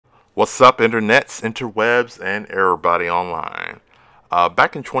What's up, internets, interwebs, and everybody online?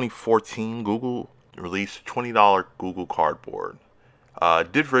 Back in 2014, Google released $20 Google Cardboard.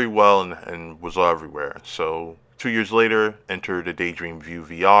 Did very well and was everywhere. So 2 years later, enter the Daydream View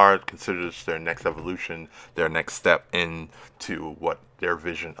VR. Consider this their next evolution, their next step into what their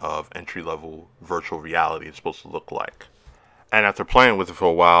vision of entry-level virtual reality is supposed to look like. And after playing with it for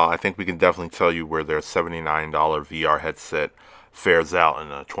a while, I think we can definitely tell you where their $79 VR headset fares out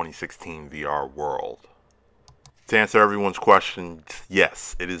in a 2016 VR world. To answer everyone's question,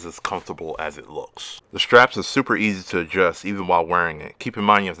 yes, it is as comfortable as it looks. The straps are super easy to adjust even while wearing it. Keep in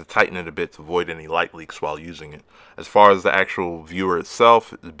mind you have to tighten it a bit to avoid any light leaks while using it. As far as the actual viewer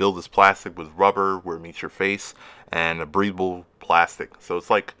itself, the build is plastic with rubber where it meets your face and a breathable plastic. So it's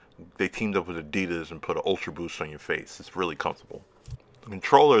like they teamed up with Adidas and put an Ultra Boost on your face. It's really comfortable. The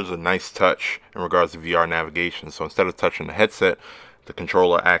controller is a nice touch in regards to VR navigation, so instead of touching the headset, the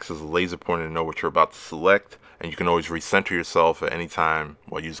controller acts as a laser pointer to know what you're about to select, and you can always recenter yourself at any time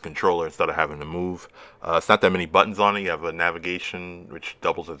while using the controller instead of having to move. It's not that many buttons on it. You have a navigation, which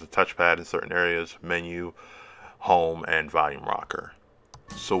doubles as a touchpad in certain areas, menu, home, and volume rocker.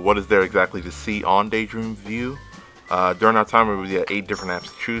 So what is there exactly to see on Daydream View? During our time, we had 8 different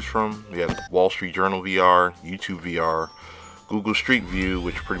apps to choose from. We had Wall Street Journal VR, YouTube VR, Google Street View,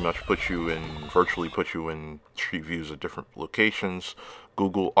 which pretty much virtually puts you in street views of different locations.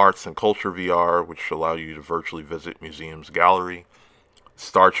 Google Arts and Culture VR, which allow you to virtually visit museums, gallery.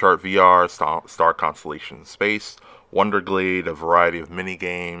 Star Chart VR, Star Constellation in Space. Wonderglade, a variety of mini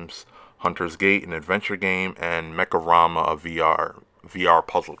games. Hunter's Gate, an adventure game, and Mecharama, a VR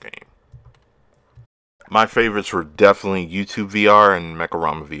puzzle game. My favorites were definitely YouTube VR and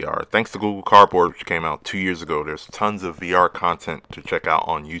Mecharama VR. Thanks to Google Cardboard, which came out 2 years ago, there's tons of VR content to check out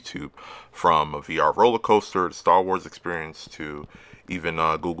on YouTube, from a VR roller coaster, the Star Wars experience, to even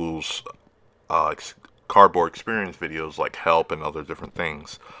Google's Cardboard experience videos like Help and other different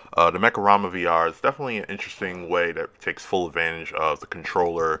things. The Mecharama VR is definitely an interesting way that takes full advantage of the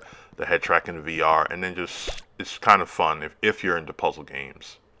controller, the head tracking the VR, and then it's kind of fun if you're into puzzle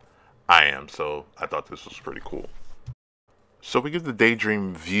games. I am, so I thought this was pretty cool. So we give the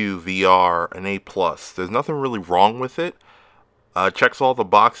Daydream View VR an A+. There's nothing really wrong with it. Checks all the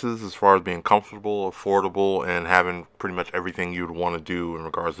boxes as far as being comfortable, affordable, and having pretty much everything you'd want to do in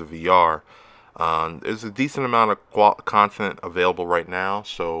regards to VR. There's a decent amount of content available right now,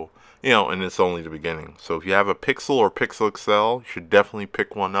 so, and it's only the beginning. So if you have a Pixel or Pixel XL, you should definitely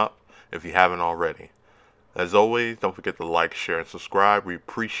pick one up if you haven't already. As always, don't forget to like, share, and subscribe. We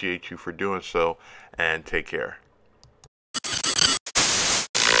appreciate you for doing so, and take care.